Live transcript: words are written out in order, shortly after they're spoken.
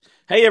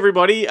Hey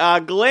everybody,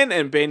 Glenn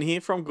and Ben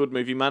here from Good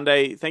Movie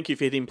Monday. Thank you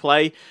for hitting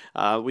play.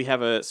 We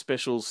have a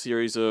special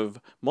series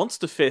of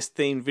Monster Fest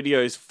themed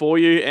videos for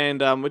you, and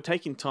we're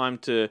taking time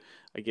to,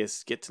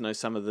 get to know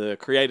some of the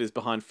creators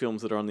behind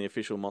films that are on the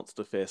official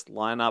Monster Fest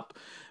lineup.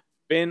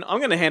 Ben, I'm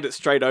going to hand it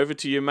straight over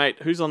to you, mate.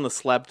 Who's on the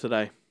slab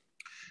today?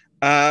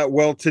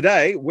 Well,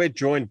 today we're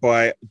joined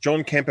by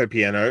John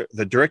Campopiano,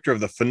 the director of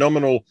the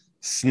phenomenal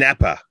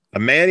Snapper, a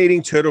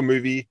man-eating turtle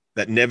movie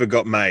that never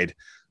got made.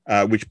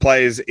 Which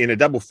plays in a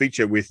double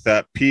feature with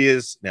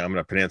Piers. Now I'm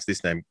going to pronounce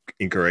this name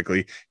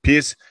incorrectly.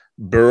 Piers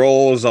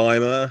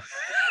Berolzheimer.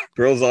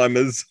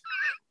 Berolzheimer's.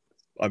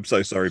 I'm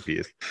so sorry,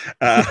 Piers.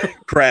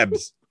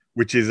 Crabs,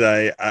 which is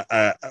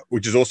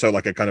which is also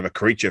like a kind of a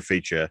creature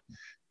feature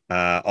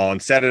on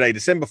Saturday,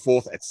 December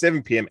 4th at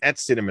 7 p.m. at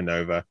Cinema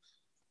Nova.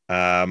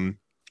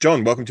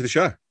 John, welcome to the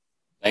show.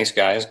 Thanks,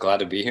 guys. Glad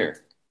to be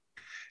here.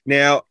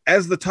 Now,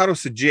 as the title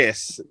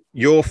suggests,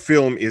 your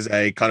film is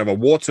a kind of a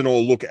warts and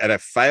all look at a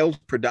failed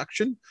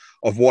production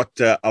of what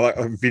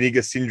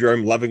Vinegar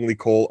Syndrome lovingly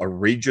call a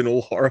regional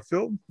horror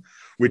film,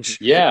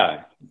 which...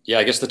 Yeah,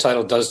 I guess the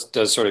title does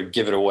sort of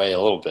give it away a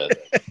little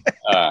bit.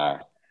 Yeah.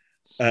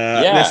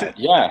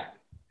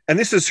 And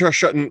this is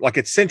shot in, like,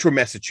 it's central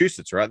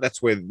Massachusetts, right?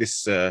 That's where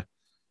this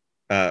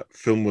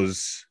film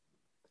was...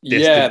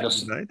 Yeah,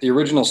 the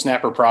original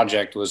Snapper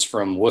project was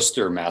from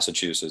Worcester,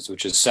 Massachusetts,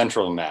 which is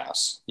central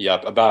Mass.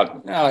 Yep,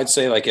 about, I'd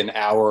say like an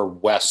hour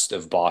west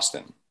of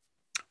Boston.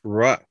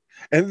 Right.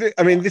 And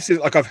this is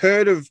like, I've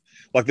heard of,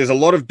 like, there's a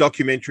lot of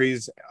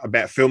documentaries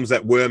about films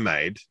that were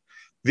made.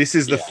 This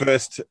is the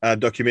first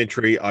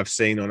documentary I've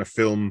seen on a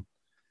film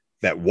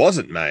that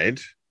wasn't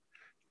made.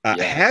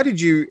 How did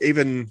you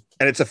even,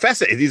 and it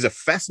is a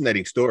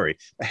fascinating story.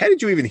 How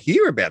did you even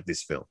hear about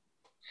this film?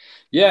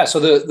 Yeah, so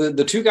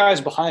the two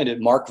guys behind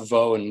it, Mark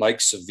Vo and Mike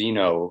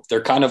Savino,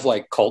 they're kind of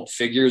like cult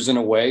figures in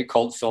a way,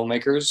 cult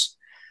filmmakers.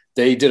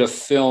 They did a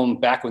film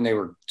back when they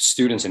were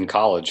students in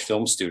college,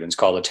 film students,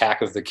 called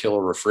Attack of the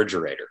Killer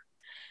Refrigerator,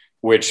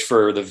 which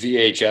for the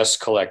VHS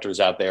collectors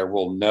out there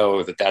will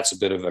know that that's a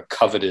bit of a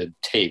coveted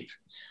tape.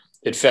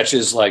 It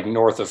fetches like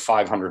north of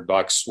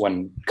 $500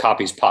 when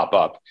copies pop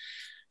up.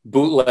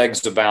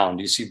 Bootlegs abound.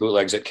 You see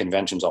bootlegs at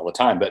conventions all the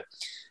time. But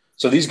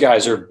so these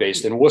guys are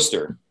based in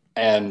Worcester.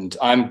 And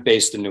I'm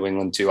based in New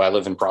England too. I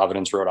live in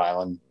Providence, Rhode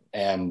Island.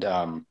 And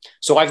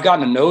so I've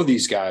gotten to know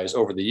these guys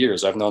over the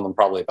years. I've known them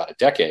probably about a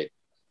decade.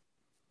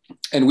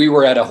 And we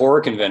were at a horror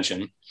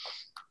convention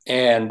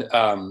and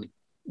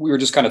we were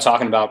just kind of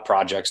talking about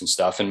projects and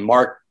stuff. And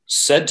Mark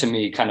said to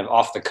me kind of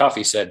off the cuff,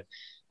 he said,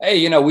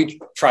 hey, we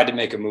tried to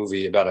make a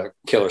movie about a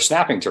killer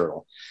snapping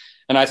turtle.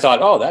 And I thought,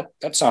 oh,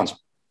 that sounds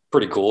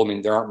pretty cool. I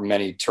mean, there aren't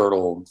many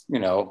turtle,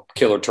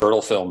 killer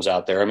turtle films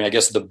out there. I mean, I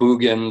guess the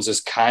Boogans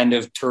is kind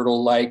of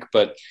turtle-like,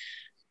 but,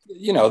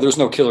 there's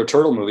no killer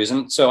turtle movies.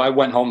 And so I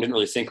went home, didn't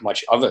really think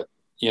much of it,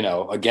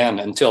 again,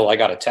 until I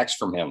got a text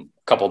from him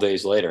a couple of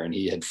days later. And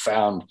he had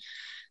found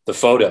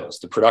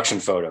the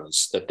production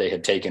photos that they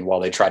had taken while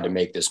they tried to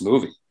make this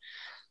movie.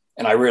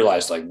 And I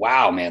realized, like,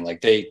 wow, man, like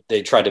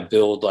they tried to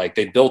build, like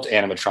they built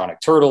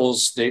animatronic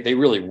turtles. They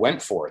really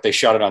went for it. They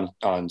shot it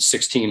on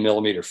 16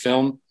 millimeter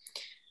film.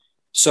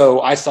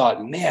 So I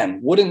thought,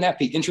 man, wouldn't that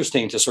be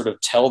interesting to sort of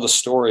tell the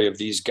story of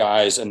these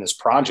guys and this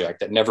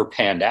project that never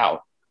panned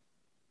out?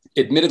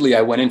 Admittedly,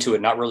 I went into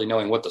it not really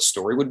knowing what the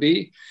story would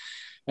be.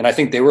 And I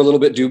think they were a little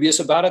bit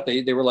dubious about it.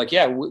 They were like,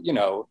 yeah,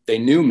 they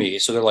knew me.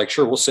 So they're like,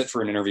 sure, we'll sit for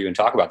an interview and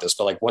talk about this.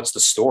 But like, what's the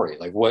story?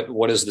 Like,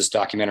 what is this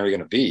documentary going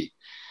to be?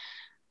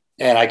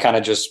 And I kind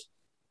of just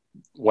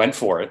went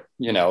for it,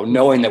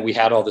 knowing that we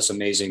had all this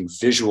amazing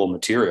visual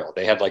material.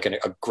 They had like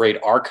a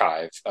great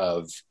archive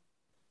of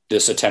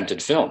this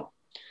attempted film.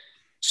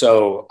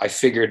 So I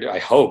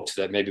hoped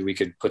that maybe we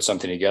could put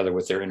something together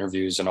with their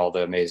interviews and all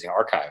the amazing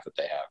archive that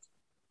they have.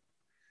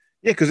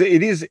 Yeah, because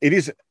it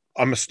is.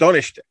 I'm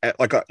astonished at,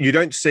 like, you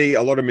don't see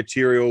a lot of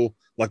material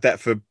like that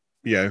for,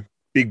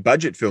 big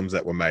budget films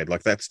that were made.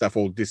 Like, that stuff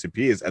all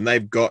disappears. And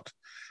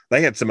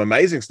they had some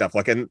amazing stuff,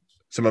 like, and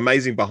some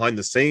amazing behind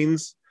the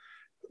scenes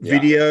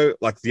video,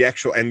 like the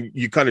actual, and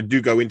you kind of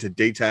do go into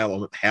detail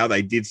on how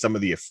they did some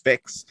of the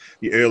effects,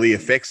 the early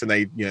effects, and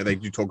they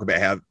do talk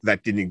about how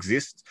that didn't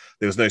exist.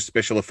 There was no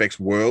special effects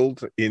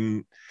world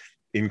in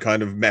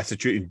kind of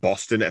Massachusetts, in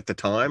Boston at the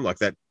time, like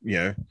that.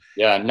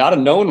 Not a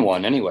known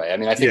one anyway. I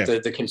mean, I think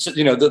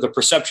the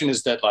perception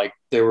is that, like,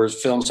 there were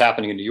films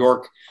happening in New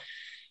York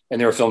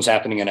and there were films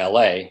happening in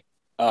LA,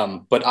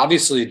 but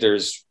obviously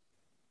there's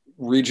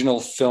regional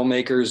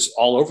filmmakers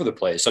all over the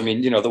place. I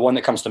mean, the one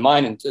that comes to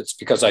mind, and it's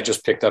because I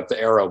just picked up the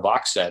Arrow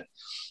box set,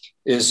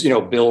 is,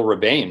 Bill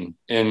Rebane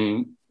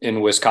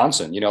in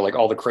Wisconsin, like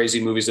all the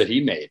crazy movies that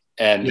he made.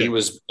 And he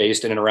was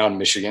based in and around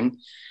Michigan.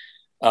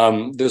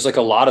 There's like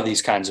a lot of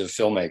these kinds of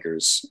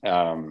filmmakers.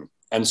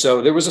 And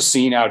so there was a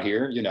scene out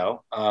here,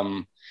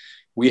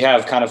 we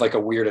have kind of like a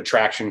weird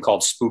attraction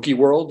called Spooky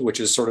World, which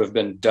has sort of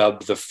been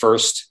dubbed the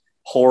first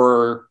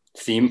horror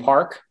theme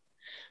park,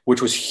 which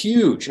was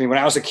huge. I mean, when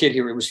I was a kid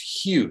here, it was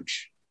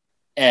huge.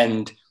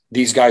 And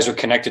these guys are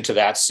connected to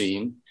that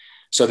scene.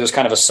 So there's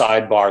kind of a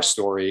sidebar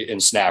story in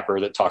Snapper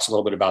that talks a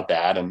little bit about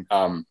that. And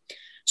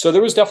so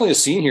there was definitely a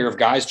scene here of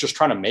guys just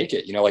trying to make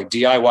it, like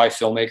DIY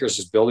filmmakers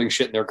just building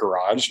shit in their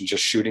garage and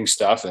just shooting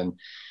stuff. And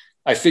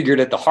I figured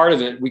at the heart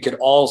of it, we could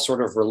all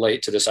sort of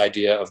relate to this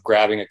idea of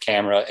grabbing a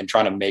camera and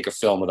trying to make a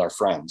film with our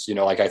friends.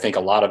 Like I think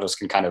a lot of us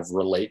can kind of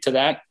relate to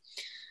that.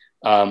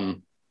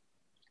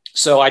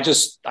 So I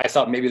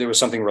thought maybe there was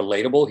something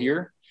relatable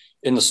here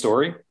in the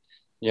story,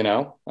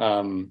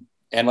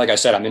 and like I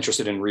said, I'm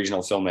interested in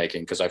regional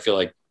filmmaking because I feel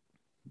like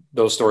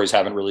those stories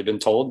haven't really been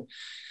told.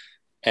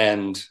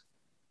 And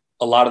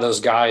a lot of those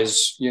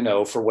guys,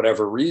 for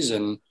whatever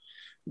reason,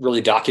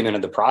 really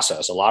documented the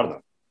process, a lot of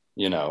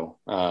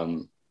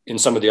them, in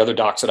some of the other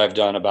docs that I've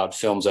done about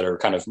films that are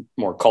kind of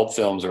more cult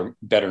films or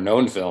better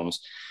known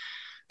films,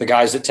 the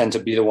guys that tend to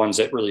be the ones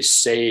that really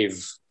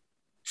save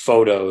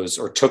photos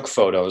or took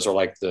photos or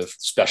like the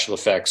special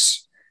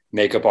effects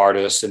makeup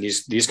artists and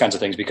these kinds of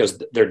things,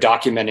 because they're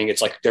documenting,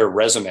 it's like their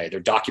resume, they're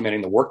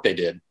documenting the work they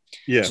did.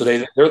 Yeah. So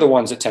they're the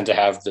ones that tend to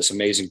have this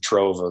amazing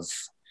trove of,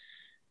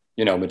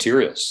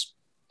 materials.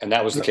 And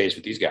that was the case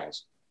with these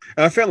guys.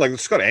 And I felt like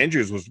Scott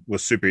Andrews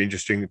was super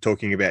interesting,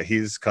 talking about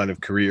his kind of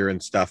career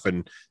and stuff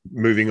and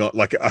moving on.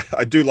 Like I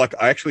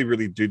actually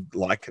really did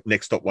like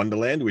Next Stop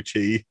Wonderland, which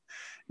he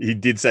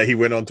did say he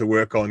went on to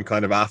work on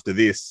kind of after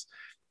this.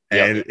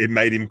 And it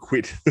made him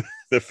quit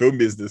the film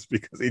business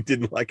because he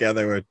didn't like how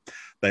they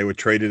were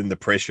treated and the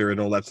pressure and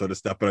all that sort of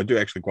stuff. But I do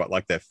actually quite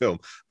like that film.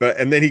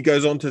 And then he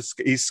goes on to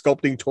he's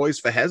sculpting toys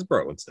for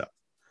Hasbro and stuff.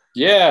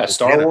 Yeah,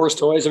 Star Wars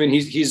toys. I mean,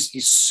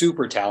 he's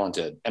super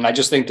talented, and I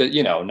just think that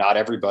not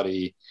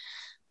everybody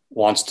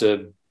wants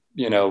to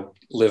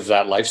live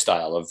that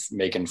lifestyle of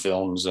making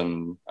films.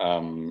 And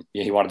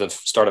he wanted to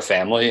start a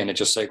family, and it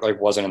just like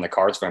wasn't in the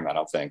cards for him. I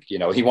don't think. He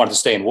wanted to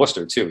stay in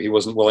Worcester too. He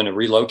wasn't willing to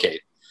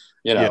relocate.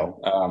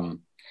 But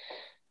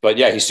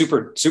yeah, he's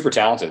super, super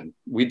talented.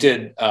 We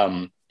did,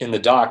 in the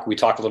doc, we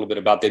talked a little bit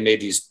about, they made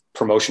these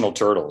promotional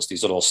turtles,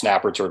 these little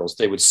snapper turtles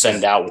they would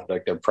send out with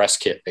like their press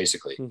kit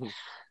basically. Mm-hmm.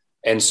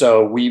 And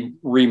so we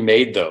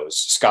remade those.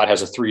 Scott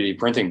has a 3D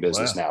printing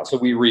business now. So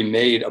we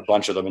remade a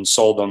bunch of them and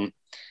sold them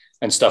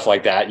and stuff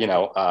like that,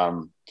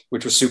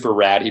 which was super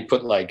rad. He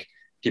put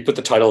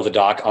the title of the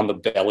doc on the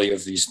belly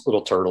of these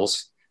little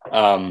turtles.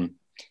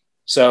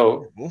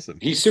 So awesome.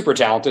 He's super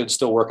talented,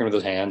 still working with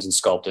his hands and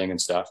sculpting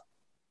and stuff.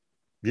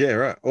 Yeah,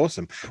 right.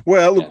 Awesome.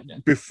 Well, look,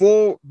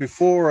 before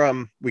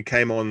we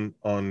came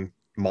on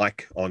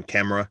mic, on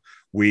camera,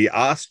 we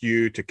asked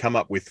you to come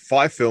up with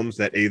 5 films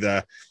that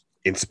either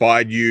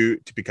inspired you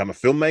to become a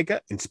filmmaker,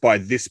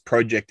 inspired this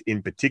project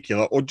in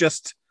particular, or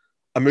just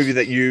a movie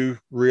that you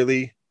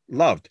really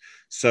loved.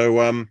 So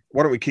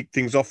why don't we kick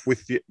things off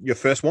with your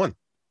first one?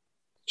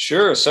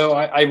 Sure. So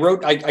I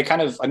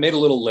made a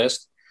little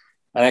list.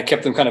 And I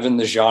kept them kind of in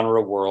the genre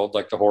world,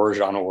 like the horror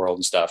genre world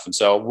and stuff. And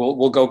so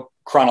we'll go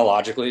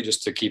chronologically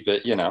just to keep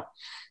it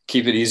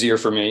easier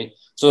for me.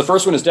 So the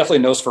first one is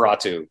definitely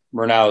Nosferatu,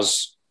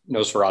 Murnau's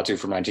Nosferatu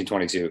from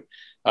 1922.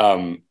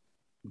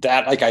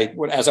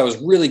 As I was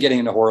really getting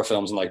into horror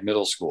films in like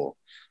middle school,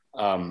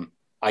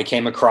 I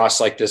came across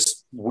like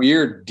this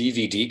weird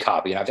DVD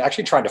copy, and I've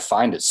actually tried to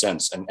find it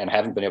since and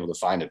haven't been able to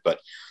find it, but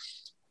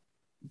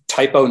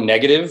Typo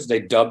Negative, they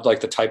dubbed like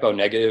the Typo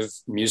Negative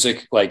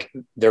music, like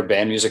their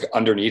band music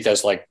underneath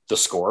as like the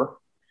score.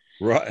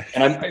 Right.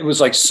 And it was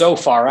like so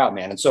far out,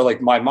 man. And so like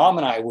my mom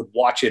and I would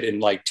watch it in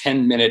like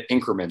 10-minute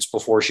increments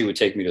before she would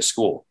take me to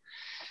school.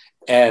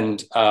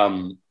 And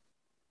I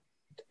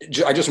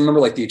just remember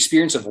like the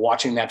experience of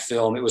watching that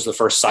film. It was the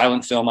first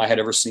silent film I had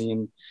ever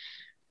seen.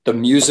 The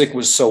music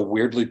was so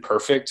weirdly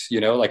perfect,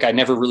 like I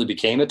never really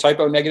became a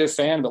Typo Negative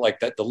fan, but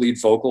like that the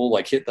lead vocal,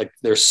 like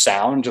their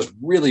sound just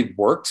really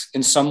worked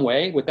in some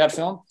way with that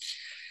film.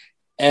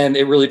 And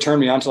it really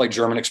turned me on to like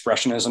German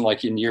expressionism.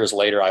 Like in years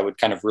later, I would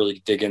kind of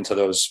really dig into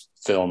those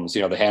films,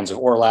 The Hands of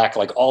Orlac,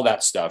 like all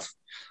that stuff.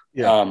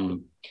 Yeah.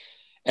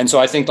 And so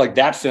I think like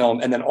that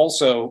film, and then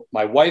also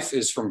my wife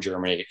is from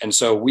Germany. And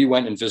so we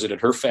went and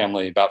visited her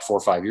family about 4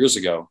 or 5 years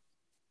ago.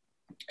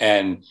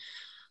 And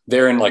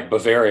they're in like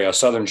Bavaria,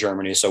 southern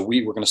Germany. So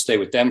we were going to stay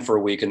with them for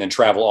a week and then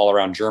travel all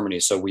around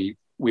Germany. So we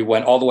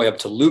went all the way up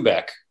to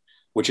Lübeck,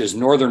 which is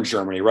northern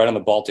Germany, right on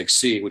the Baltic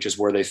Sea, which is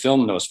where they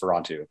filmed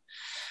Nosferatu.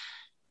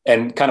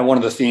 And kind of one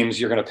of the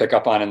themes you're going to pick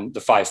up on in the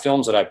 5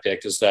 films that I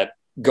picked is that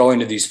going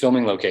to these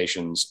filming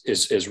locations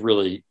is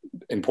really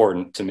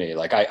important to me.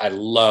 Like I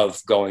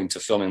love going to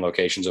filming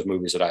locations of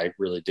movies that I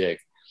really dig.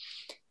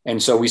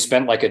 And so we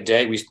spent like a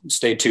day, we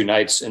stayed 2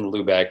 nights in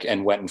Lübeck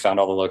and went and found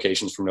all the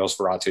locations from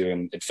Nosferatu.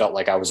 And it felt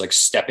like I was like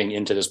stepping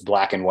into this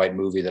black and white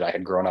movie that I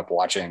had grown up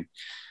watching.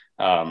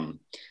 And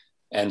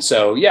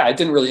so, yeah, it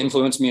didn't really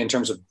influence me in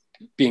terms of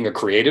being a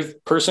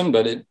creative person,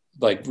 but it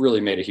like really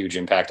made a huge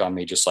impact on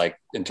me, just like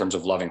in terms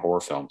of loving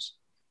horror films.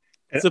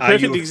 It's a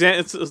perfect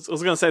example. I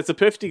was going to say it's a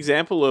perfect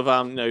example of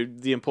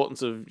the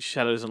importance of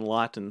shadows and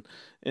light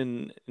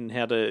and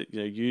how to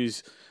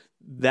use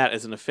that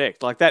as an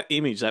effect. Like that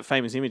image, that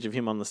famous image of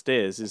him on the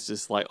stairs, is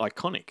just like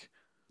iconic.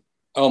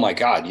 Oh my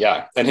God,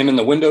 yeah. And him in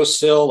the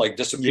windowsill, like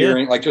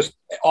disappearing, like just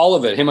all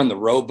of it. Him on the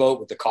rowboat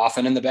with the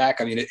coffin in the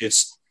back. I mean,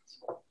 it's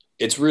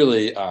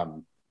really,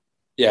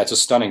 yeah, it's a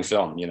stunning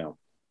film, you know.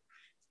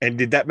 And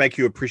did that make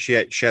you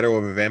appreciate Shadow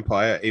of a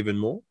Vampire even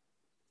more?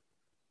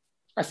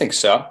 I think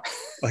so.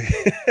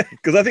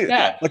 Because I think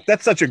like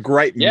that's such a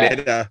great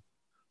meta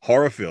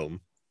horror film.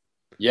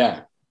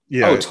 Yeah.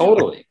 Yeah. Oh,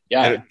 totally.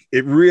 Yeah.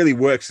 It really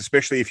works,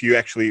 especially if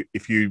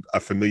you are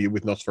familiar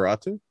with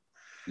Nosferatu.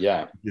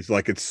 Yeah. It's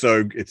like it's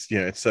so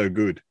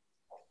good.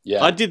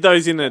 Yeah. I did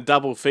those in a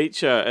double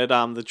feature at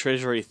the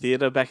Treasury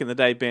Theatre back in the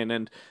day, Ben,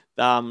 and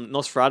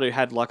Nosferatu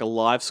had like a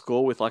live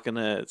score with like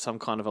some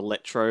kind of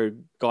electro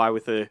guy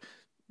with a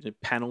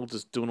panel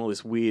just doing all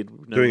this weird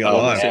doing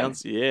live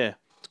sounds. Yeah.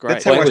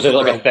 Great. Was it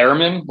like a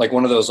theremin, like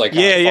one of those, like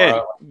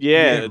yeah.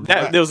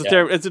 Right. There was a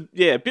theremin. It's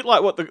a bit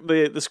like what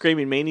the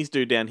Screaming Meanies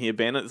do down here,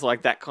 Ben. It's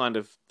like that kind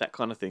of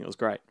thing. It was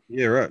great.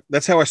 Yeah, right.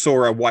 That's how I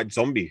saw a White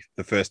Zombie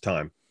the first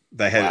time.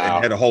 They had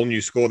it had a whole new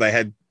score. They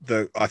had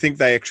the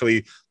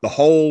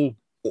whole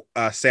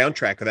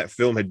soundtrack of that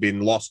film had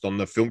been lost on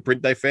the film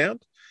print they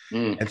found,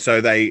 and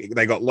so they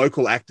got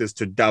local actors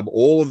to dub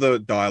all of the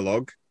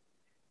dialogue,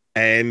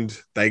 and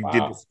they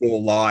did the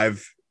score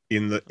live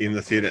in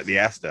the theater at the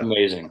Astor.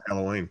 Amazing.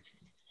 Halloween.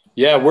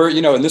 Yeah, we're,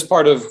 in this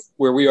part of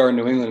where we are in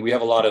New England, we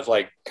have a lot of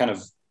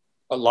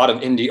a lot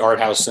of indie art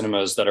house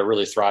cinemas that are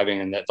really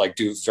thriving and that like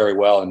do very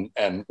well.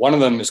 And one of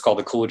them is called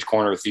the Coolidge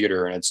Corner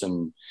Theater, and it's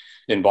in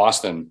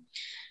Boston.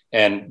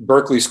 And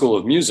Berklee School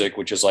of Music,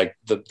 which is like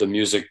the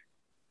music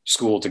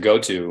school to go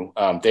to,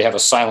 they have a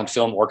silent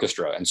film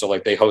orchestra. And so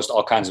like they host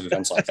all kinds of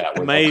events like that.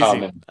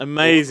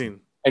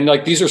 Amazing. And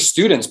like, these are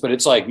students, but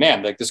it's like,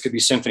 man, like this could be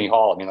Symphony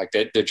Hall. I mean, like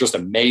they're just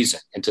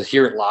amazing. And to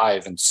hear it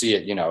live and see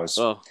it,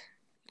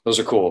 those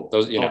are cool.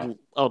 Those, I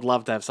would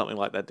love to have something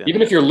like that down even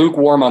there. if you're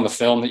lukewarm on the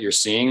film that you're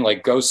seeing,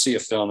 like go see a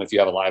film if you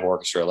have a live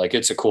orchestra. Like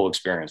it's a cool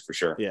experience for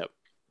sure.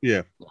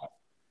 Yeah.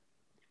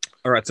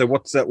 All right. So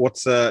what's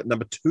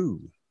number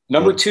two?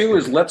 Number two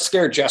is Let's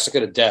Scare Jessica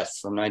to Death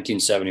from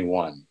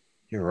 1971.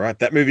 You're right.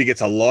 That movie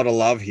gets a lot of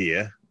love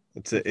here.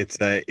 It's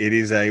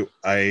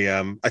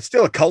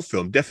still a cult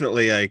film,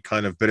 definitely a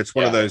kind of, but it's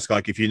one of those,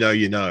 like, if you know,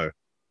 you know.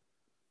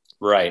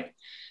 Right.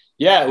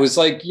 Yeah. It was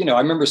like,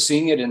 I remember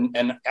seeing it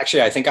and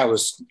actually I think I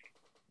was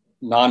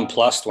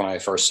nonplussed when I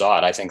first saw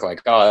it. I think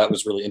like, oh, that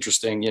was really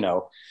interesting,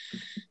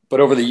 but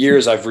over the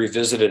years I've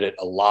revisited it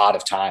a lot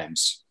of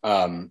times,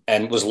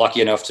 and was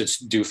lucky enough to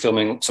do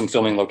some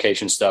filming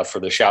location stuff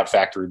for the Shout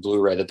Factory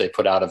Blu-ray that they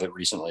put out of it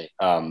recently.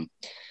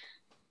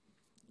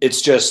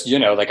 It's just,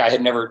 like I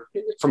had never,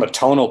 from a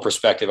tonal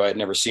perspective, I had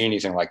never seen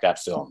anything like that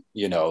film,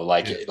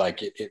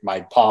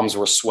 my palms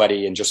were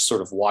sweaty and just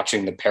sort of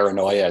watching the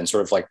paranoia and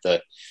sort of like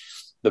the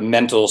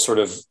mental sort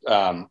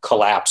of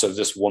collapse of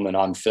this woman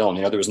on film.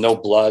 There was no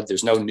blood,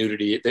 there's no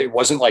nudity. It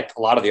wasn't like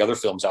a lot of the other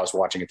films I was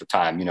watching at the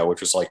time,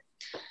 which was like,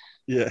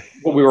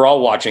 what we were all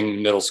watching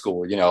in middle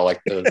school, like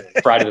the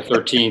Friday the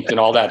 13th and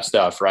all that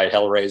stuff, right?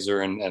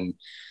 Hellraiser. And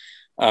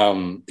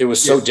it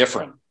was so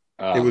different.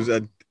 It was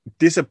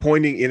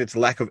disappointing in its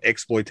lack of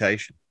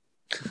exploitation.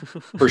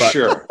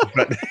 Sure.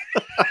 But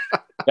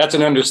that's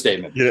an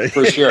understatement,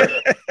 for sure.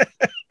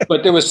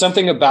 But there was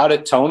something about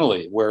it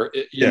tonally where,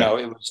 it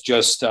was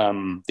just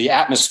the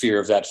atmosphere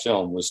of that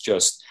film was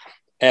just,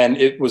 and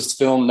it was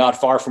filmed not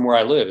far from where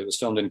I live. It was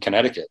filmed in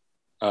Connecticut.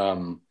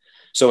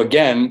 So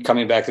again,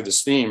 coming back to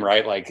this theme,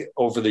 right? Like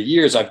over the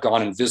years, I've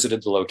gone and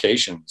visited the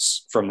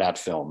locations from that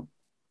film.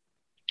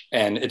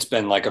 And it's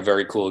been like a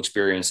very cool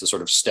experience to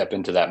sort of step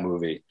into that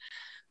movie.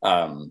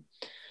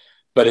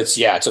 But it's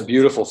a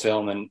beautiful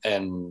film.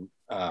 And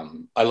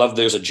I love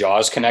there's a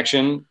Jaws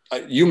connection.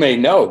 You may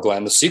know,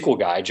 Glenn, the sequel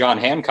guy, John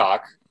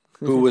Hancock,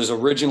 who was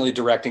originally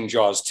directing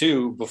Jaws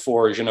 2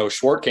 before Jeannot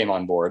Szwarc came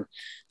on board,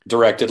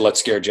 directed Let's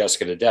Scare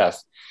Jessica to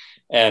Death.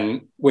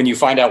 And when you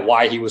find out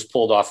why he was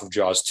pulled off of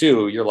Jaws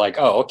 2, you're like,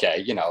 oh,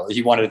 okay.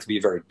 He wanted it to be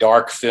a very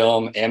dark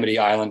film. Amity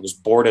Island was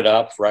boarded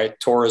up, right?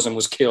 Tourism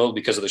was killed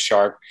because of the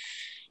shark.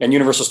 And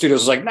Universal Studios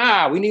was like,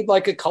 nah, we need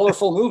like a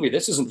colorful movie.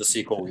 This isn't the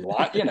sequel we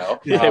want,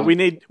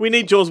 we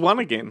need Jaws 1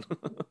 again.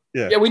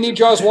 Yeah, we need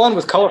Jaws 1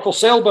 with colorful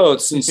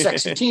sailboats and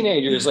sexy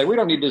teenagers. Like, we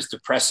don't need this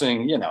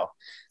depressing, No,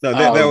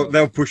 they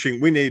were pushing.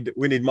 We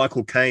need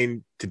Michael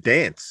Caine to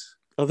dance.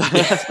 Oh,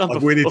 that's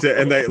not we need to,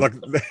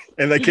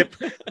 and they kept,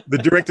 the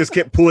directors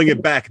kept pulling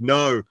it back.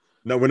 No,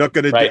 we're not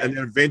going to. Right. And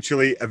then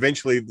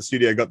eventually, the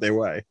studio got their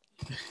way.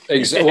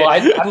 Exactly. Well,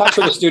 I'm not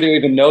sure the studio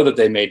even know that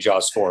they made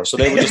Jaws 4, so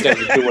they were just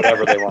able to do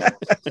whatever they wanted.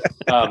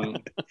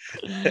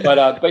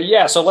 But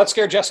yeah, so Let's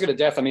Scare Jessica to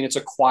Death. I mean, it's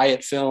a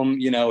quiet film,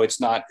 it's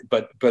not,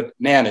 but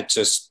man, it's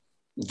just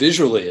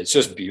visually, it's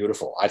just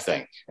beautiful, I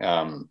think.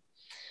 And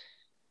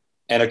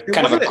a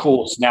kind of a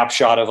cool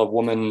snapshot of a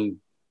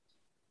woman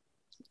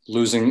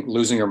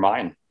losing her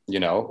mind,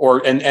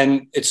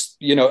 and it's,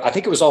 I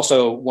think it was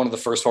also one of the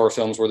first horror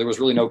films where there was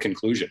really no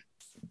conclusion.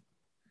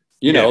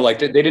 Like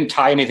they didn't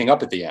tie anything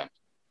up at the end.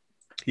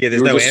 Yeah,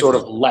 there's no just sort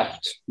of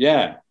left.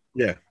 Yeah.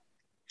 Yeah.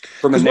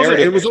 from a 'Cause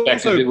narrative was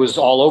perspective, it was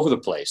all over the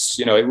place.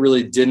 You know, it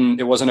really didn't.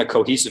 It wasn't a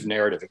cohesive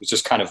narrative. It was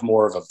just kind of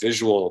more of a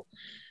visual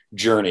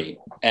journey.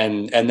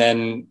 And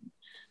then,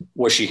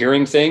 was she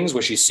hearing things?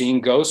 Was she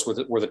seeing ghosts? Was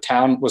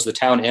the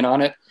town in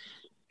on it,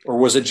 or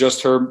was it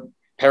just her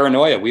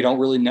paranoia? We don't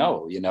really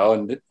know. You know,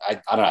 and I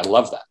don't know. I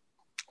love that.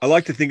 I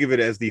like to think of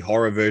it as the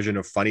horror version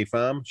of Funny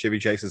Farm, Chevy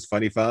Chase's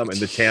Funny Farm, and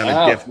the town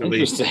are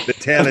definitely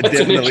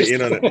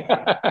in on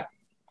it.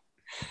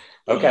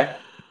 Okay.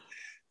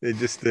 They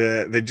just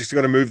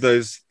got to move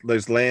those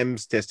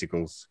lamb's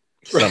testicles.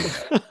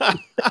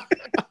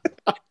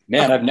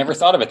 Man, I've never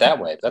thought of it that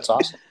way. That's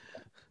awesome.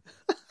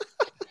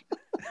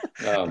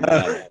 Oh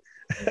man.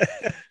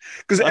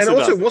 Because and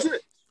also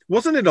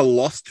wasn't it a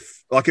lost,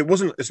 like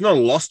it's not a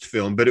lost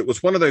film, but it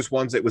was one of those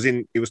ones that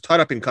it was tied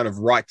up in kind of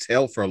rights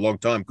hell for a long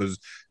time because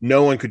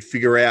no one could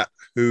figure out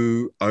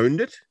who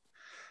owned it.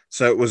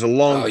 So it was a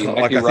long time.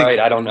 Like,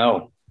 I don't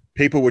know.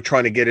 People were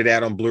trying to get it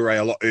out on Blu-ray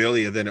a lot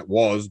earlier than it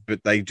was,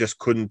 but they just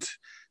couldn't.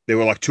 There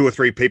were like 2 or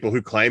 3 people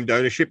who claimed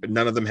ownership, but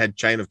none of them had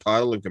chain of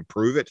title and can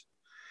prove it.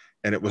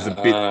 And it was it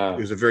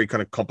was a very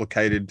kind of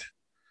complicated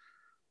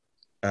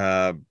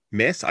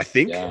mess, I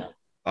think. Yeah.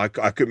 I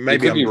could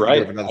maybe be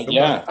right.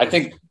 Yeah, I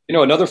think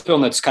another film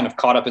that's kind of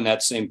caught up in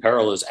that same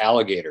peril is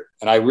Alligator,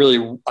 and I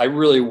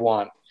really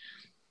want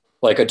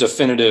like a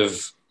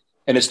definitive.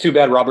 And it's too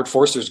bad Robert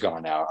Forster's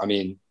gone now. I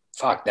mean,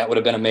 fuck, that would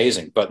have been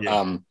amazing. But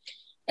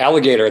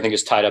Alligator, I think,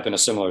 is tied up in a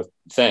similar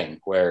thing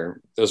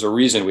where there's a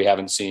reason we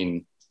haven't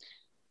seen,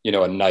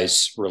 a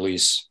nice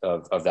release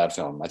of that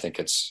film. I think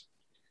it's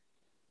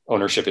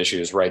ownership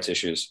issues, rights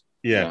issues.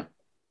 Yeah.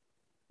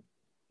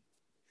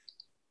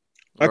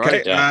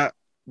 Okay. Right,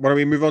 why don't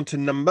we move on to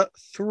number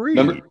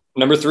 3?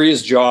 Number 3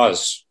 is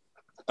Jaws.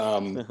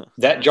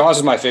 That Jaws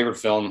is my favorite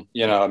film.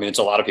 It's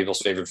a lot of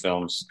people's favorite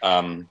films.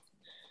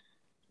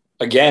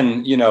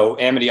 Again,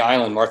 Amity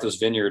Island, Martha's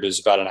Vineyard, is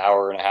about an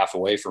hour and a half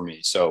away from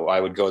me. So I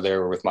would go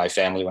there with my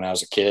family when I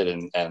was a kid.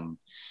 And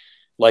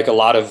like a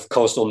lot of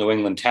coastal New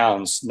England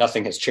towns,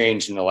 nothing has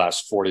changed in the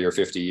last 40 or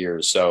 50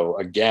 years. So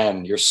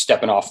again, you're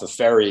stepping off the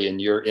ferry and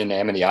you're in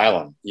Amity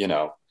Island,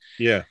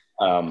 Yeah.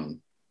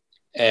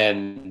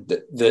 And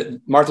the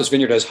Martha's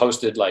Vineyard has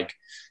hosted, like,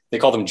 they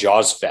call them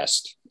Jaws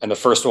Fest. And the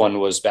first one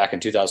was back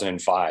in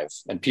 2005.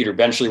 And Peter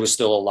Benchley was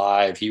still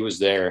alive. He was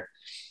there.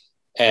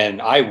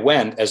 And I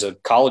went as a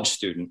college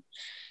student,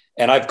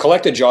 and I've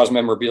collected Jaws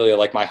memorabilia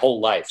like my whole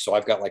life. So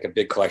I've got like a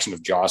big collection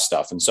of Jaws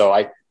stuff. And so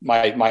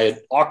my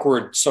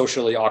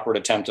socially awkward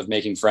attempt of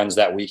making friends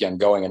that weekend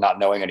going and not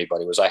knowing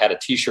anybody was I had a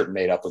t-shirt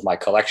made up with my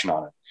collection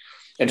on it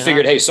and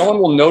figured, hey,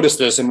 someone will notice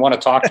this and want to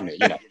talk to me,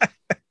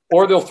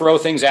 or they'll throw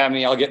things at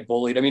me. I'll get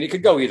bullied. I mean, it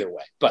could go either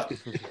way. But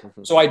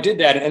so I did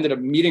that and ended up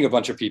meeting a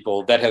bunch of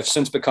people that have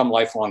since become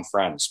lifelong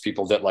friends,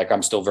 people that like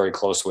I'm still very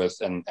close with,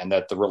 and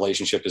that the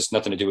relationship is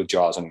nothing to do with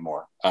Jaws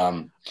anymore.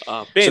 Ben,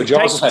 so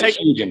Jaws has had a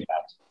huge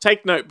impact.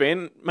 Take note,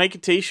 Ben. Make a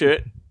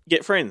t-shirt,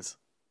 get friends.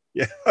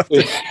 Yeah.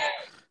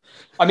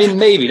 I mean,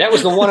 maybe. That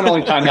was the one and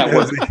only time that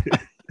worked.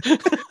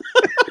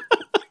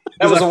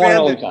 That was the one and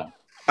only time.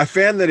 I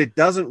found that it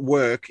doesn't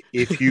work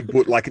if you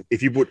put like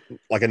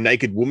a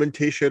naked woman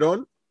t-shirt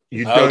on.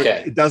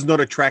 It does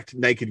not attract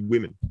naked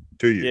women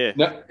to you. Yeah,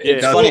 no,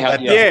 it's funny how.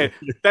 Yeah,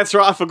 that's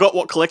right. I forgot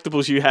what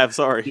collectibles you have.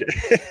 Sorry,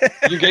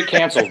 you get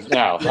canceled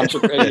now. I'm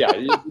surprised. Yeah,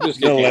 you just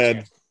get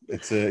canceled.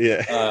 It's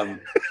a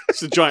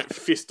it's a giant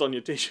fist on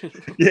your t-shirt.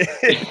 Yeah,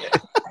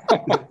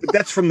 but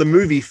that's from the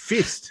movie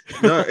Fist.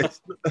 No, it's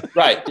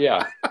right.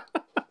 Yeah,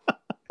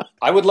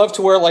 I would love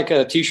to wear like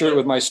a t-shirt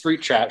with my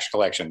Street Trash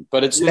collection,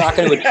 but it's not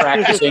going to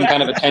attract the same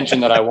kind of attention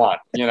that I want.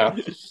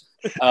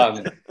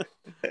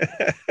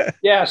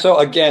 Yeah. So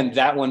again,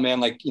 that one,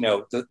 man, like,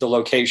 the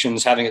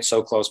locations, having it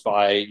so close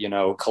by,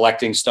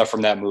 collecting stuff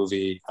from that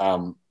movie,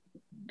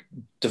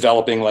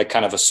 developing like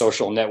kind of a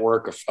social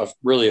network of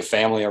really a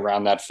family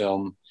around that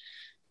film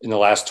in the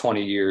last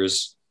 20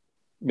 years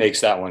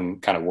makes that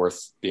one kind of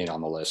worth being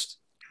on the list.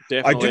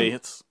 Definitely. I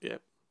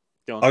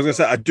was gonna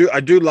say, I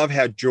do love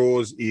how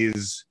Jaws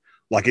is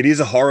like, it is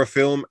a horror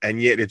film, and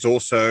yet it's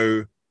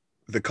also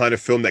the kind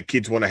of film that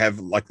kids want to have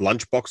like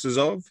lunch boxes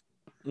of.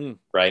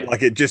 Right.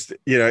 Like it just,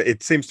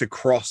 it seems to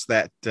cross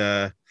that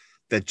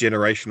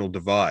generational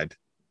divide.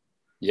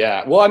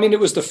 Yeah. Well, I mean, it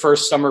was the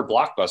first summer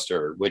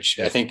blockbuster, which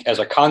I think as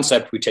a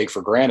concept we take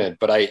for granted,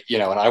 but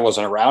and I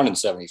wasn't around in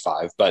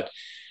 75, but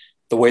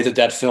the way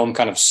that film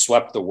kind of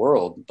swept the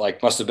world,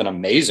 like, must have been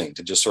amazing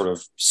to just sort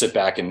of sit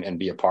back and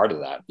be a part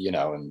of that,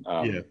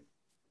 and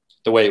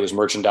the way it was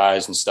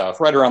merchandised and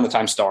stuff right around the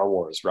time Star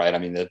Wars. Right. I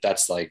mean,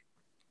 that's like,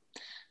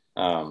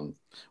 well,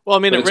 I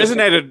mean, it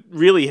resonated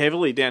really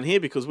heavily down here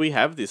because we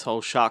have this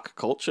whole shark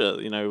culture,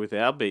 with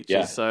our beaches.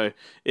 Yeah. So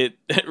it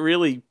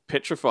really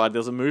petrified.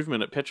 There's a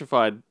movement. It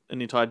petrified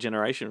an entire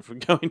generation from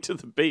going to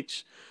the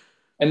beach.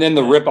 And then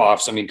the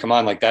ripoffs. I mean, come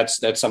on, like that's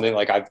something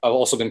like I've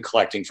also been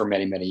collecting for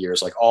many, many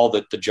years, like all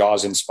the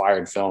Jaws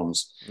inspired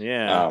films.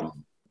 Yeah.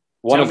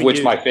 One of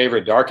which my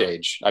favorite, Dark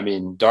Age. I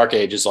mean, Dark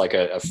Age is like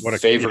a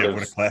favorite,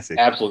 what a classic,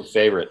 absolute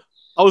favorite.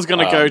 I was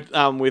going to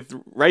go with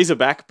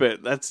Razorback,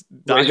 but that's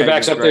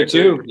Razorback's up there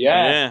too.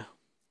 Yeah.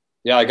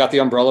 Yeah, I got the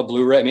Umbrella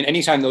Blu-ray. I mean,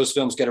 anytime those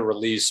films get a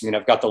release, I mean,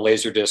 I've got the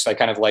Laserdisc. I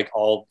kind of like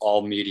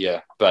all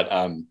media, but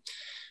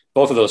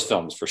both of those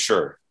films for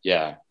sure.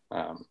 Yeah.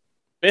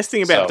 Best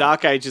thing about So-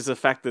 Dark Age is the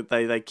fact that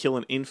they kill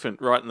an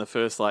infant right in the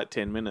first like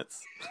 10 minutes.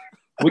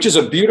 Which is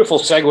a beautiful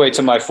segue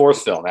to my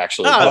fourth film,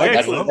 actually. Oh, But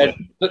excellent.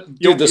 dude,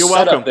 You're the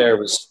welcome. setup there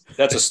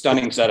that's a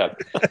stunning setup.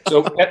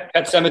 So Pet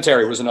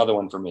Sematary was another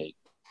one for me.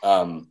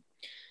 And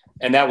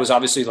that was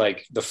obviously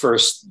like the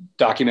first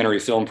documentary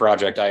film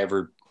project I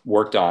ever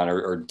worked on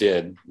or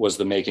did, was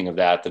the making of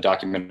that, the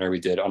documentary we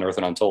did, Unearthed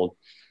and Untold.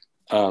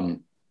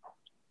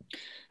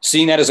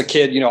 Seeing that as a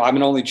kid, I'm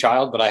an only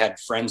child, but I had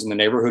friends in the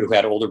neighborhood who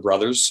had older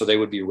brothers. So they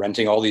would be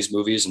renting all these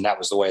movies. And that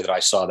was the way that I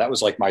saw. That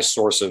was like my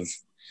source of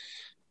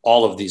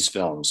all of these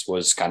films,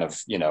 was kind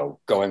of,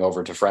 going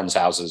over to friends'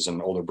 houses,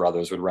 and older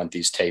brothers would rent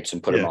these tapes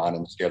and put them on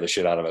and scare the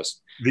shit out of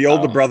us. The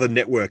older brother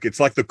network. It's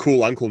like the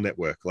Cool Uncle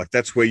network. Like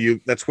that's where you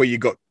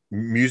got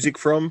music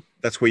from.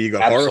 That's where you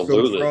got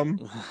Absolutely. horror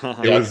films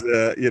from. It was,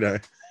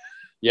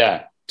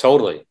 Yeah,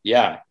 totally.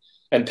 Yeah.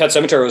 And Pet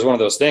Sematary was one of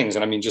those things.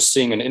 And I mean, just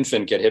seeing an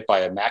infant get hit by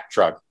a Mack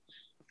truck,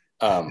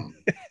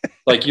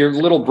 like your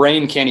little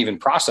brain can't even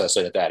process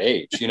it at that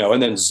age,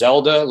 and then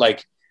Zelda,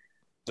 like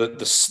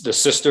the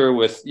sister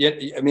with,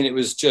 I mean, it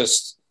was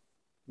just,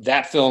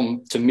 that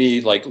film to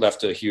me, like,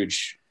 left a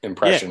huge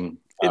impression.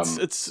 Yeah,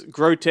 it's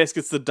grotesque.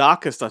 It's the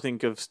darkest, I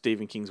think, of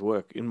Stephen King's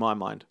work in my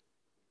mind.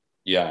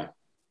 Yeah.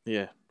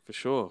 Yeah, for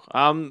sure.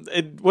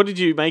 What did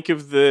you make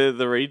of the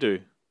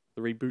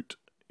reboot,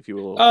 if you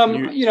will?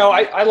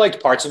 I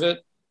liked parts of it.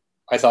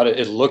 I thought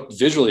it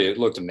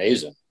looked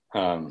amazing.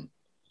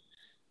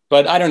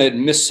 But I don't know, it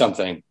missed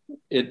something.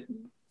 It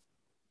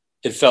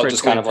felt Fred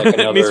just Gwynn. kind of like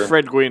another. Miss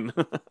Fred Gwynn.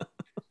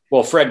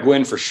 Well, Fred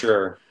Gwynn for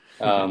sure.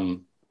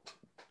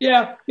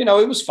 Yeah,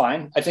 it was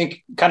fine. I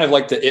think kind of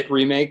like the It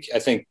remake. I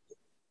think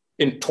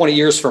in 20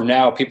 years from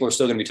now, people are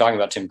still going to be talking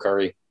about Tim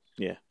Curry.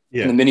 Yeah.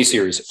 In the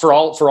miniseries, for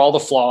all the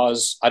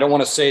flaws. I don't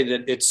want to say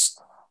that it's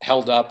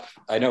held up.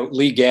 I know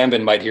Lee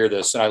Gambin might hear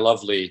this, and I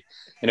love Lee.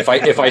 And if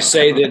I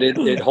say that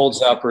it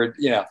holds up, or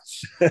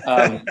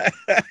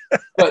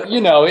but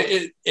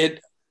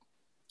it.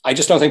 I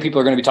just don't think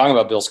people are going to be talking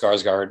about Bill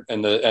Skarsgård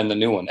and the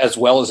new one as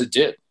well as it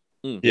did.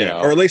 Yeah,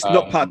 or at least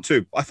not part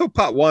two. I thought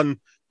part one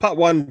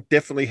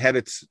definitely had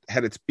its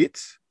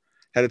bits,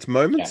 had its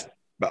moments. Yeah.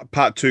 But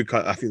part two,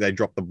 I think they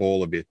dropped the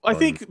ball a bit. I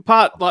think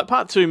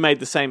part two made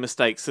the same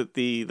mistakes that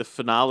the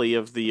finale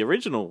of the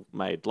original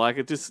made.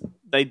 Like,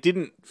 they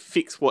didn't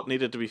fix what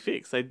needed to be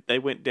fixed. They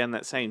went down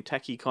that same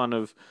tacky kind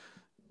of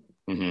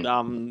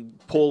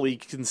poorly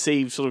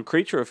conceived sort of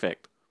creature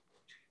effect.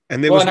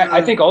 And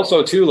I think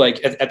also too,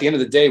 like at the end of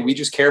the day, we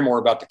just care more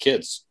about the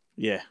kids.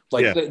 Yeah,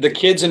 like the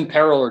kids in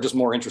peril are just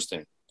more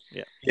interesting.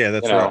 Yeah,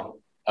 that's right.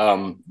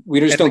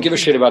 We just don't give a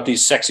shit about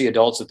these sexy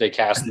adults that they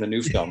cast in the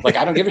new film. Like,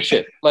 I don't give a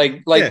shit.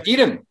 Like eat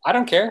them. I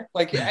don't care.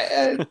 Like,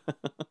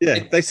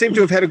 they seem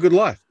to have had a good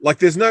life. Like,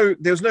 there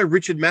was no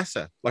Richard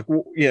Massa. Like,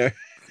 you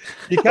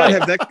can't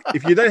have that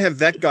if you don't have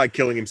that guy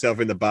killing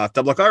himself in the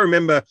bathtub. Like, I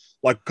remember,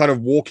 like, kind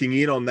of walking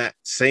in on that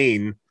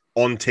scene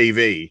on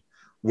TV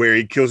where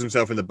he kills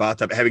himself in the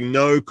bathtub, having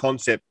no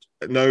concept,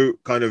 no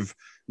kind of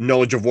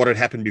knowledge of what had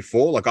happened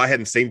before. Like, I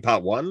hadn't seen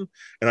part one,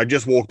 and I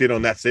just walked in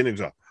on that scene and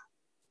was like,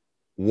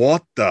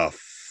 what the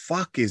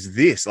fuck is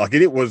this? Like,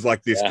 it was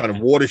like this kind of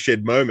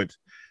watershed moment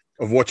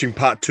of watching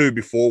part two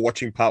before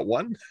watching part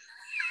one.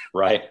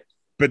 Right.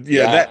 But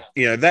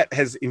that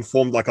has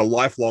informed like a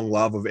lifelong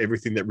love of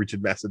everything that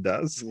Richard Massa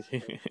does.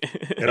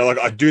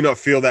 I do not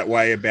feel that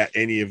way about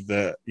any of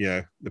the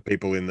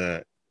people in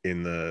the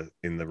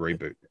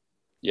reboot.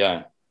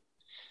 Yeah.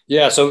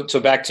 Yeah. So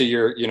back to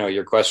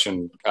your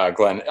question,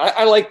 Glenn,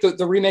 I like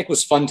the remake.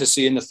 Was fun to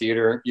see in the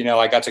theater.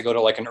 I got to go to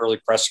like an early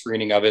press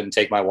screening of it and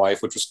take my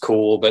wife, which was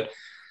cool. But,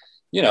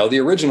 the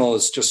original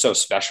is just so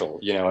special,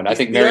 and I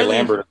think Mary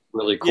Lambert is a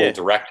really cool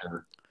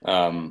director.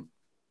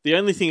 The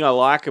only thing I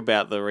like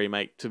about the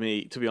remake, to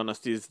be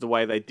honest, is the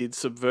way they did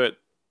subvert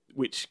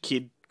which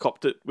kid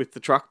copped it with the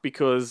truck,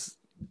 because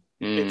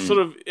it sort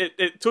of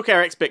it took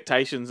our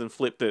expectations and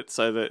flipped it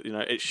so that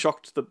it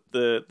shocked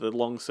the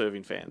long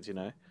serving fans.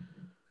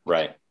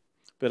 Right.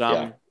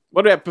 But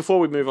what about, before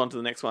we move on to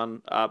the next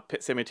one,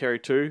 Pet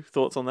Sematary 2?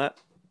 Thoughts on that?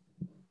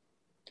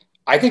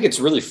 I think it's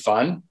really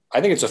fun. I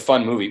think it's a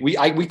fun movie.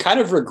 We kind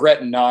of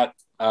regret not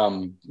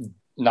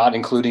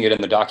including it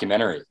in the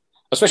documentary,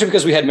 especially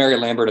because we had Mary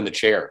Lambert in the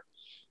chair.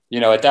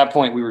 At that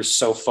point we were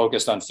so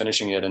focused on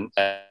finishing it,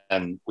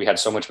 and we had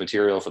so much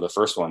material for the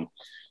first one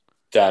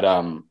that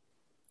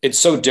it's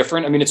so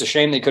different. I mean, it's a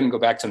shame they couldn't go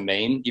back to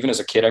Maine. Even as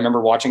a kid, I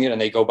remember watching it,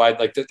 and they go by,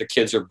 like, the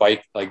kids are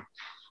riding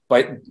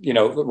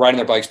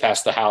their bikes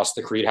past the house,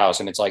 the Creed house,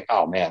 and it's like,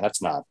 oh man,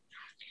 that's not.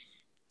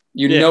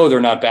 They're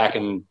not back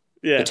in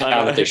the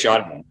town that they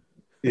shot it in.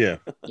 Yeah.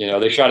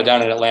 They shot it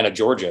down in Atlanta,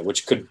 Georgia,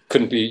 which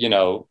couldn't be,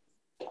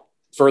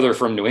 further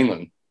from New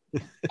England.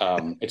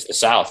 It's the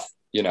South,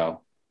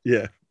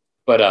 Yeah.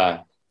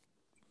 But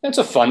that's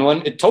a fun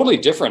one. It's totally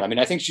different. I mean,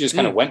 I think she just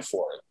kind of went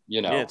for it,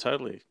 Yeah,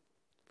 totally.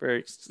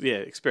 Very,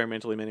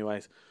 experimental in many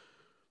ways.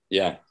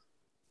 Yeah.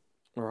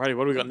 Alrighty,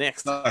 what do we got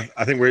next? I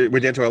think we're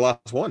down to our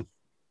last one.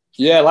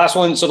 Yeah, last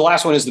one. So the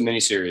last one is the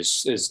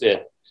miniseries. Is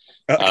it?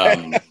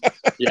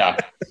 Yeah,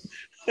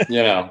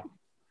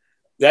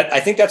 that I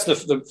think that's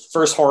the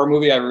first horror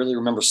movie I really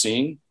remember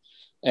seeing.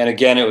 And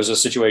again, it was a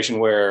situation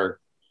where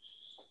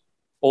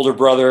older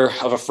brother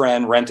of a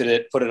friend rented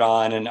it, put it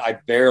on, and I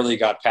barely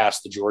got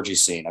past the Georgie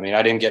scene. I mean,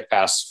 I didn't get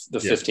past the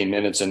 15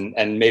 minutes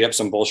and made up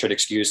some bullshit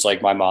excuse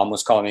like my mom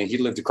was calling me. He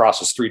lived across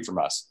the street from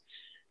us.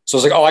 So I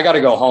was like, oh, I got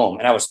to go home.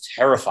 And I was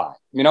terrified.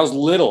 I mean, I was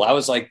little. I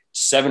was like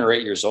 7 or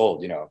 8 years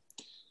old,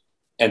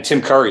 And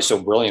Tim Curry is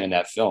so brilliant in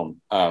that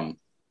film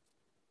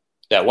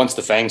that once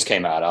the fangs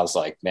came out, I was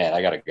like, man,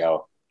 I got to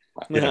go.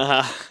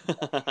 Yeah.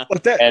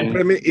 But I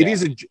mean,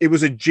 it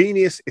was a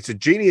genius. It's a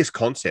genius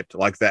concept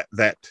like that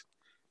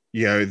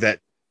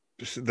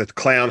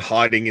clown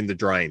hiding in the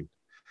drain.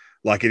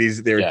 Like it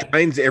is, there are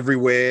drains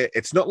everywhere.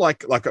 It's not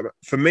like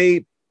for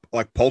me,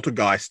 like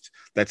Poltergeist,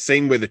 that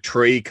scene where the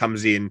tree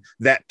comes in,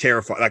 that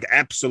terrified, like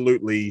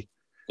absolutely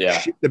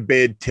shit the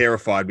bed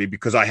terrified me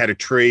because I had a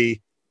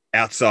tree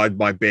outside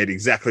my bed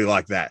exactly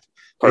like that.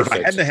 If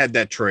I hadn't had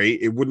that tree,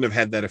 it wouldn't have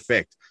had that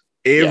effect.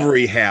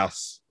 Every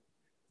house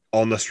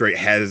on the street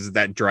has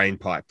that drain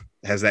pipe,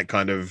 has that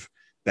kind of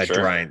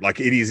drain. Like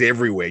it is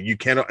everywhere. You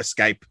cannot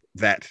escape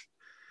that.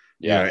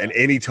 Yeah. And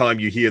anytime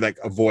you hear like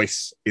a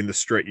voice in the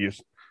street,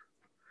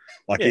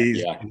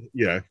 and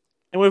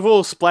we've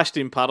all splashed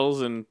in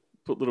puddles and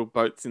put little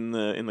boats in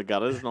the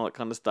gutters and all that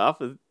kind of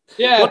stuff.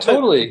 Yeah,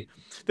 totally.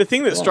 The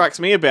thing that strikes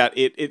me about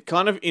it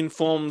kind of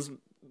informs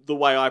the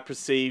way I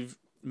perceive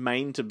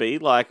Maine to be,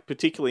 like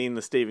particularly in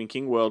the Stephen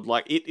King world.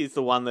 Like it is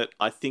the one that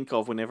I think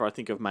of whenever I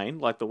think of Maine,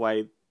 like the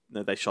way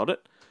they shot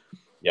it.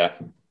 Yeah.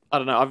 I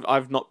don't know.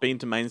 I've not been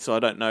to Maine, so I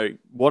don't know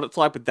what it's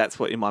like, but that's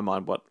what in my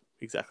mind,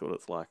 exactly what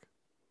it's like.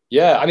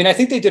 Yeah. I mean, I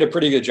think they did a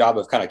pretty good job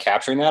of kind of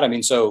capturing that. I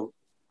mean, so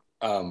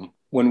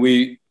when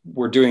we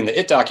were doing the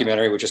It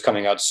documentary, which is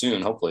coming out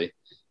soon, hopefully,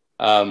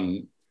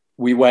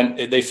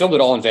 they filmed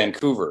it all in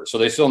Vancouver. So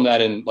they filmed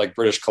that in like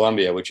British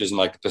Columbia, which is in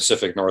like the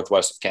Pacific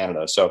Northwest of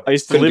Canada. So I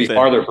used to live there.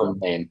 Farther from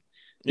Maine.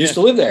 You used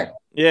to live there?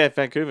 Yeah,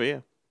 Vancouver, yeah.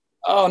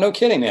 Oh, no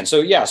kidding, man.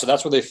 So so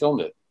that's where they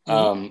filmed it.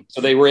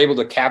 So they were able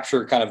to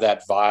capture kind of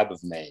that vibe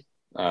of Maine.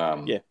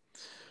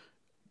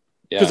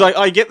 Because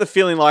I get the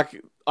feeling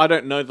like, I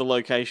don't know the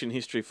location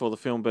history for the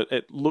film, but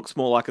it looks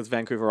more like it's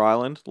Vancouver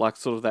Island, like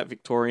sort of that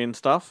Victorian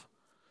stuff.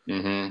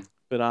 Mm-hmm.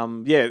 But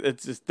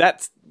it's just,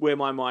 that's where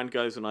my mind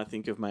goes when I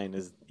think of Maine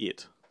as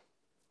it.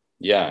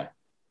 Yeah.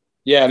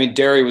 I mean,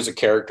 Derry was a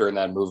character in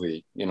that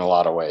movie in a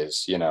lot of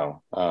ways. Pet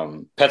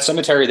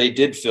Sematary, they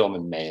did film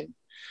in Maine,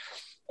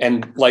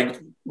 and like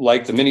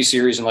the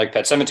miniseries and like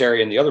Pet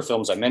Sematary and the other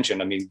films I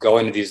mentioned. I mean,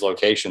 going to these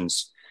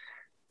locations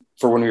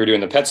for when we were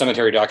doing the Pet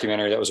Sematary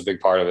documentary, that was a big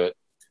part of it.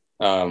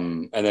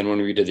 And then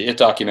when we did the It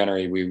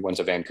documentary, we went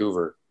to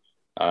Vancouver.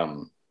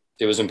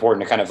 It was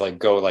important to kind of like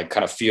go, like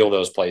kind of feel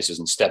those places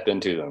and step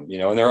into them,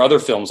 and there are other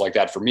films like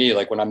that for me.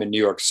 Like when I'm in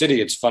New York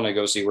City, it's fun to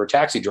go see where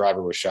Taxi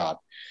Driver was shot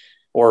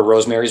or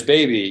Rosemary's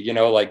Baby,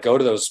 like go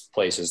to those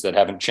places that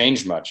haven't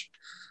changed much.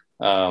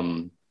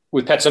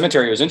 With Pet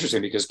Sematary, it was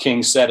interesting because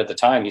King said at the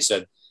time, he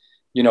said,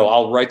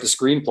 I'll write the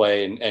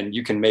screenplay and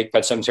you can make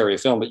Pet Sematary a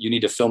film, but you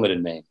need to film it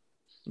in Maine.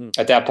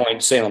 At that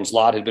point, Salem's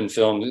Lot had been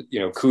filmed,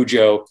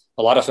 Cujo,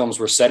 a lot of films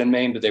were set in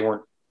Maine, but they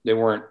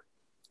weren't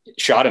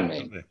shot in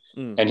Maine.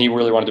 And he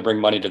really wanted to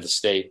bring money to the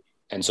state.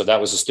 And so that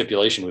was a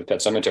stipulation with Pet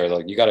Sematary.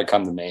 Like, you got to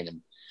come to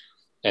Maine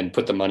and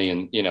put the money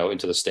in,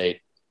 into the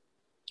state,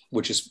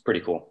 which is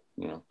pretty cool.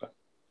 But.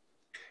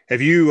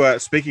 Have you,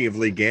 speaking of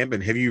Lee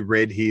Gambon, have you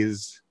read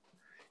his,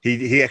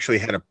 he actually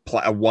had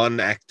a one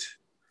act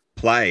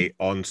play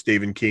on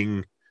Stephen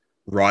King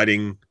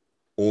writing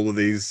all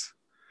these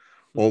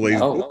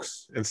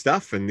books and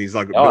stuff. And he's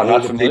like, I'm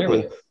not familiar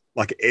with it.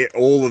 Like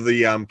all of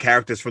the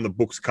characters from the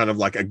books kind of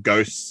like a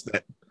ghosts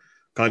that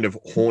kind of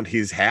haunt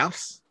his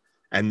house,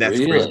 and that's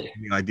where he's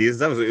getting the ideas.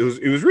 It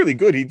was really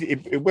good.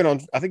 It went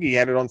on. I think he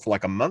had it on for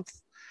like a month.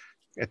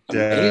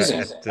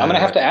 Amazing. I'm gonna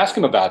have to ask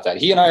him about that.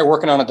 He and I are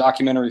working on a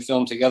documentary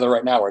film together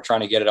right now. We're trying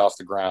to get it off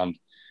the ground.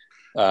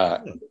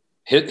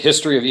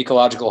 History of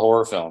ecological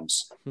horror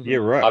films. Yeah,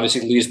 right.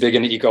 Obviously, Lee's big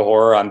into eco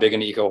horror. I'm big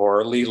into eco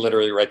horror. Lee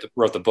literally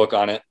wrote the book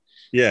on it.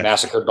 Yeah,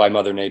 Massacred by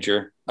Mother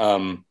Nature.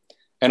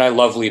 And I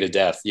love Lee to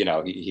death.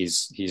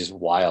 He's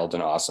wild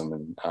and awesome.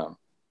 And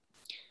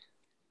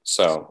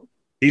so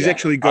he's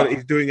actually got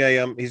he's doing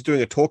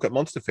a talk at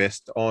Monster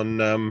Fest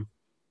on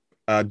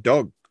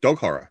dog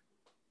horror.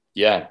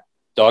 Yeah,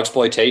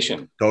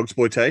 dogsploitation.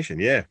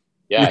 Yeah.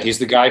 Yeah, he's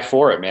the guy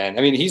for it, man.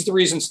 I mean, he's the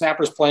reason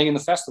Snapper's playing in the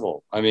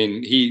festival. I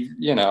mean,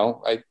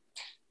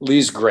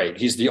 Lee's great.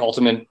 He's the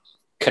ultimate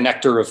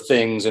connector of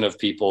things and of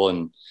people,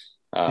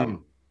 and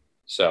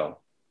so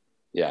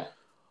yeah.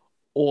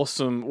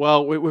 Awesome.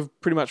 Well, we've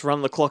pretty much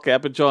run the clock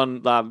out, but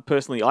John,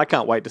 personally, I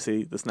can't wait to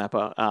see The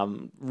Snapper.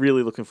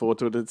 Really looking forward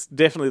to it. It's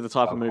definitely the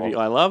type of movie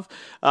I love.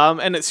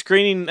 And it's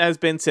screening, as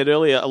Ben said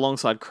earlier,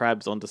 alongside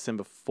Crabs on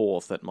December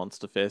 4th at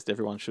Monster Fest.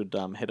 Everyone should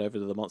head over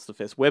to the Monster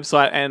Fest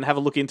website and have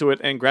a look into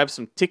it and grab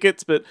some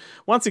tickets. But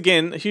once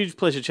again, a huge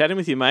pleasure chatting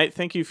with you, mate.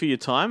 Thank you for your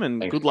time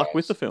and good luck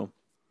with the film.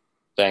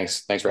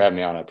 Thanks for having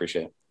me on. I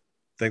appreciate it.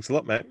 Thanks a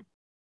lot, mate.